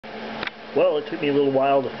Well, it took me a little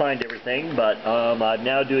while to find everything, but I'm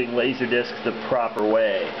now doing Laserdisc the proper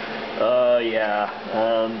way. I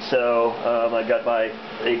got my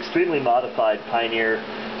extremely modified Pioneer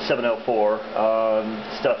 704,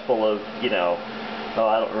 stuffed full of,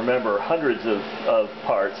 I don't remember, hundreds of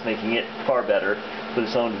parts, making it far better, with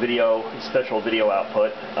its own special video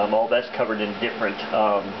output. All that's covered in different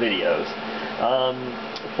videos.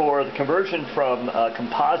 For the conversion from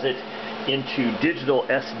composite into digital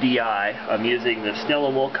SDI, I'm using the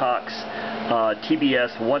Snell Wilcox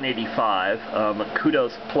TBS185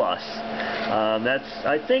 Kudos Plus. That's,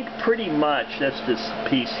 I think, pretty much, that's this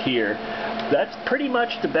piece here, that's pretty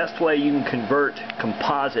much the best way you can convert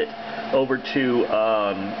composite over to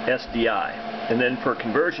SDI. And then for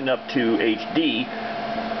conversion up to HD,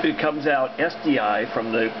 it comes out SDI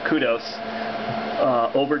from the Kudos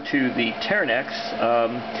over to the Teranex,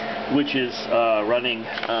 which is running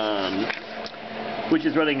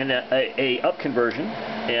a up conversion,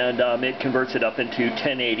 and it converts it up into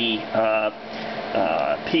 1080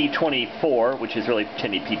 P24, which is really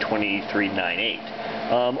 1080p 2398,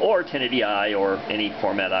 or 1080i, or any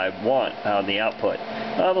format I want on the output.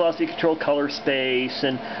 I've also control color space,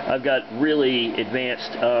 and I've got really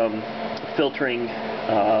advanced filtering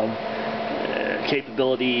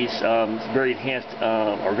capabilities, very enhanced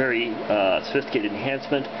or very sophisticated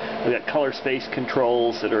enhancement. We've got color space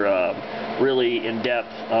controls that are really in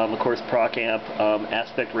depth. Of course, proc amp,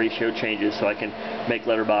 aspect ratio changes, so I can make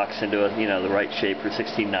letterbox into the right shape for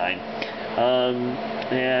 16:9.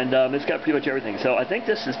 It's got pretty much everything. So I think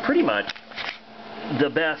this is pretty much the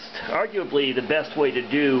best, arguably the best way to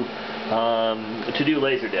do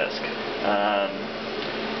Laserdisc.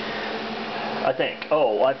 I think.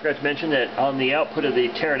 Oh, I forgot to mention that on the output of the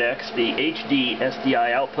Teranex, the HD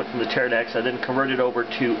SDI output from the Teranex, I then converted over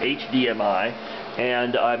to HDMI,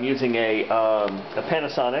 and I'm using a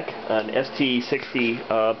Panasonic, an ST60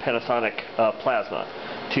 Panasonic plasma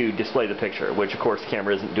to display the picture, which of course the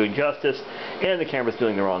camera isn't doing justice, and the camera's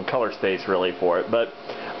doing the wrong color space really for it, but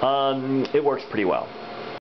it works pretty well.